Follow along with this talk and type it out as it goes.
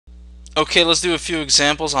Okay, let's do a few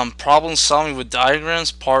examples on problem solving with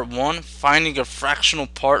diagrams. Part 1, finding a fractional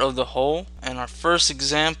part of the whole. And our first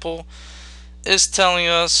example is telling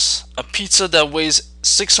us a pizza that weighs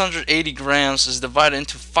 680 grams is divided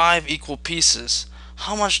into 5 equal pieces.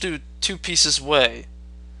 How much do 2 pieces weigh?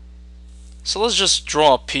 So let's just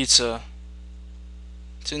draw a pizza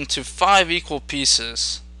into 5 equal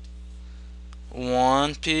pieces.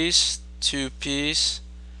 1 piece, 2 piece,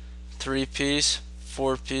 3 piece,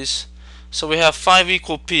 4 piece. So we have 5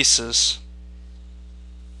 equal pieces.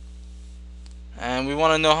 And we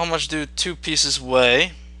want to know how much do 2 pieces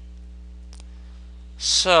weigh.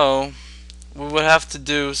 So we would have to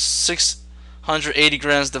do 680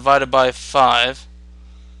 grams divided by 5.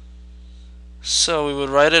 So we would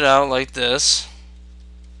write it out like this.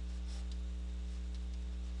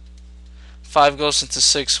 5 goes into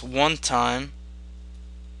 6 one time.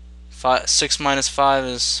 6 minus 5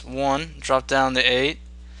 is 1. Drop down to 8.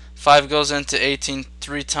 5 goes into 18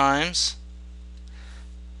 3 times.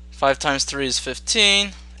 5 times 3 is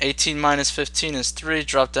 15. 18 minus 15 is 3.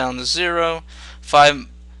 Drop down to 0. 5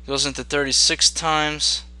 goes into 36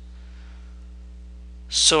 times.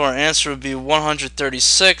 So our answer would be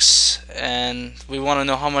 136. And we want to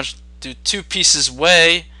know how much do 2 pieces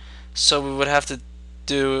weigh. So we would have to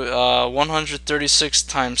do 136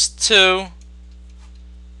 times 2.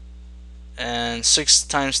 And 6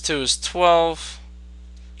 times 2 is 12.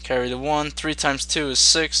 Carry the 1. 3 times 2 is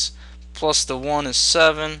 6. Plus the 1 is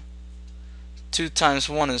 7. 2 times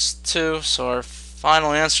 1 is 2. So our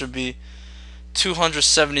final answer would be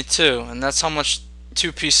 272. And that's how much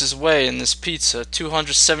 2 pieces weigh in this pizza.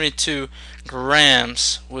 272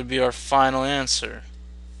 grams would be our final answer.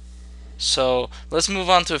 So let's move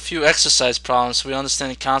on to a few exercise problems so we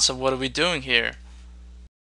understand the concept of what are we doing here.